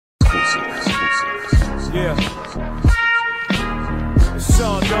Yeah. It's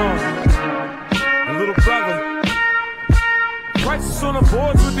Sean Dawn, a little brother. Prices on the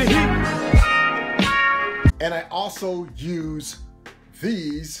boards with the heat. And I also use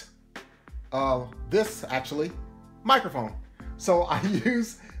these, this actually, microphone. So I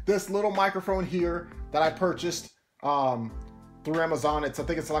use this little microphone here that I purchased through Amazon. I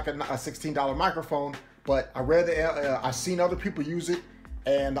think it's like a $16 microphone, but I read I've seen other people use it,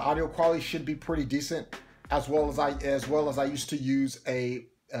 and the audio quality should be pretty decent, as well as I used to use a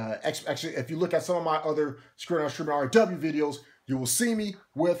actually, if you look at some of my other Screen on Streaming RW videos, you will see me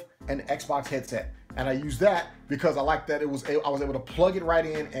with an Xbox headset, and I use that because I like that I was able to plug it right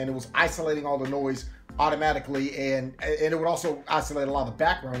in, and it was isolating all the noise automatically, and it would also isolate a lot of the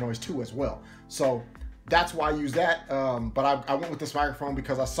background noise too as well. So that's why I use that. But I went with this microphone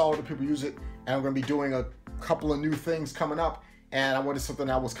because I saw other people use it, and I'm going to be doing a couple of new things coming up, and I wanted something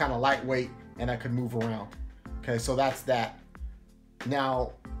that was kind of lightweight and I could move around. Okay, so that's that.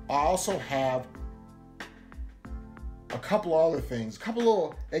 Now I also have a couple of other things, a couple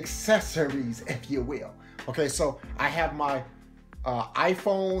little accessories, if you will. Okay, so I have my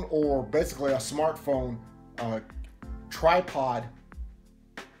iPhone, or basically a smartphone tripod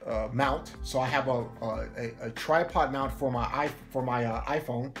mount. So I have a tripod mount for my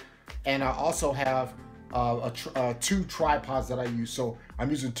iPhone, and I also have two tripods that I use. So I'm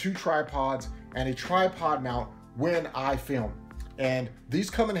using two tripods and a tripod mount when I film. And these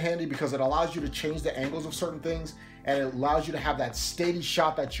come in handy because it allows you to change the angles of certain things, and it allows you to have that steady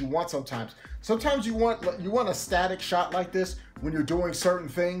shot that you want sometimes. Sometimes you want a static shot like this when you're doing certain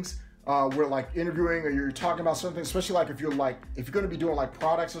things, where like interviewing or you're talking about something, especially like if you're going to be doing like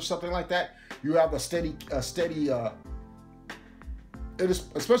products or something like that, you have a steady,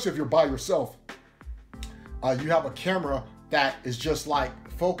 especially if you're by yourself, you have a camera that is just like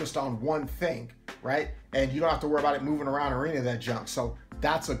focused on one thing, right? And you don't have to worry about it moving around or any of that junk. So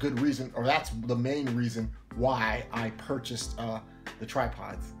that's a good reason, or that's the main reason why I purchased the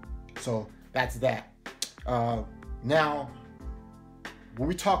tripods. So that's that. Now, when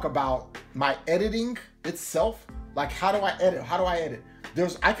we talk about my editing itself, like how do I edit? How do I edit?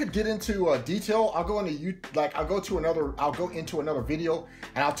 I could get into detail. I'll go into another video,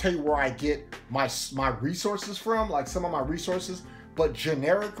 and I'll tell you where I get my resources from, like some of my resources. But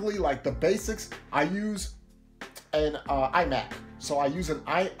generically, like the basics, I use an iMac. So I use an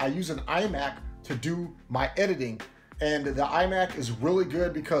iMac to do my editing, and the iMac is really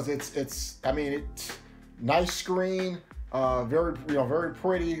good because it's nice screen, very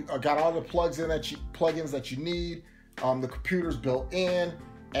pretty. Got all the plugins that you need. The computer's built in,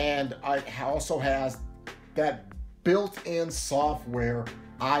 and it also has that built-in software,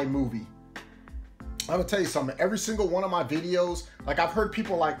 iMovie. I'm gonna tell you something. Every single one of my videos, like I've heard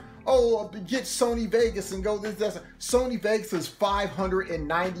people like, oh, get Sony Vegas and go this, this. Sony Vegas is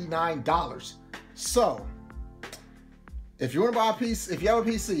 $599. So if you want to buy a piece, if you have a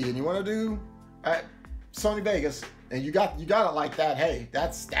PC and you want to do Sony Vegas and you got it like that, hey,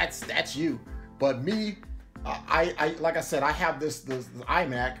 that's you. But me, I like I said, I have this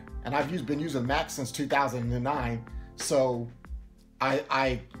iMac, and I've been using Mac since 2009. So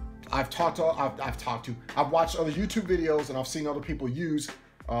I've watched other YouTube videos, and I've seen other people use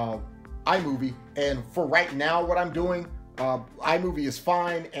iMovie, and for right now what I'm doing, iMovie is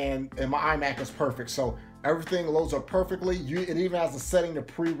fine, and my iMac is perfect. So everything loads up perfectly. It even has a setting to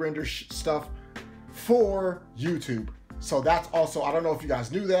pre-render stuff for YouTube. So that's also, I don't know if you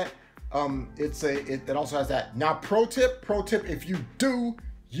guys knew that. It also has that. Now, pro tip, if you do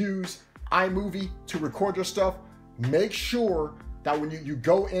use iMovie to record your stuff, make sure that when you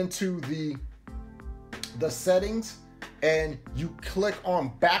go into the settings and you click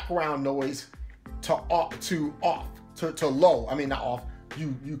on background noise to low. I mean, not off.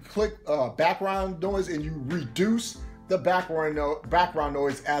 You click background noise, and you reduce the background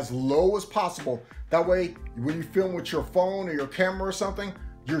noise as low as possible. That way, when you film with your phone or your camera or something,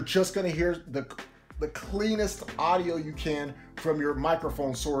 you're just gonna hear the cleanest audio you can from your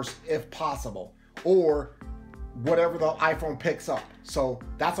microphone source, if possible, or whatever the iPhone picks up. So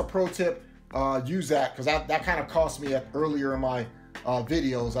that's a pro tip. Use that, because that kind of cost me earlier in my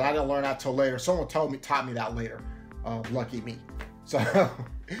videos, and I didn't learn that till later. Someone taught me that later. Lucky me. So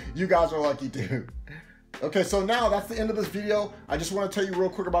you guys are lucky too. Okay, so now that's the end of this video. I just want to tell you real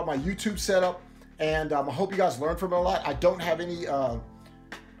quick about my YouTube setup, and I hope you guys learned from it a lot. I don't have any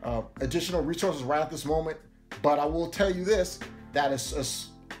additional resources right at this moment, but I will tell you this, that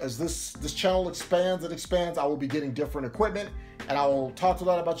as this channel expands and expands, I will be getting different equipment, and I will talk a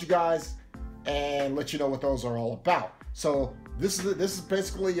lot about you guys and let you know what those are all about. So this is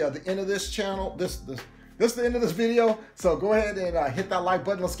basically the end of this channel. this is the end of this video. So go ahead and hit that like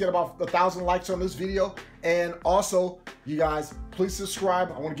button. Let's get about 1,000 likes on this video. And also, you guys, please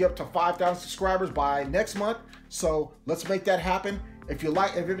subscribe. I want to get up to 5,000 subscribers by next month. So let's make that happen. If you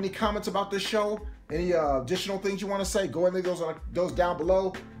have any comments about this show, any additional things you want to say, go ahead and leave those down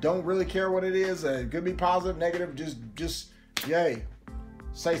below. Don't really care what it is. It could be positive, negative. Just yay.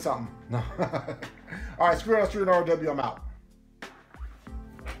 Say something. No. All right, screw it, RW, I'm out.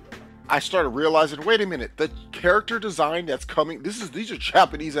 I started realizing, wait a minute, the character design that's coming, these are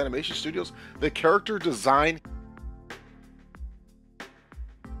Japanese animation studios. The character design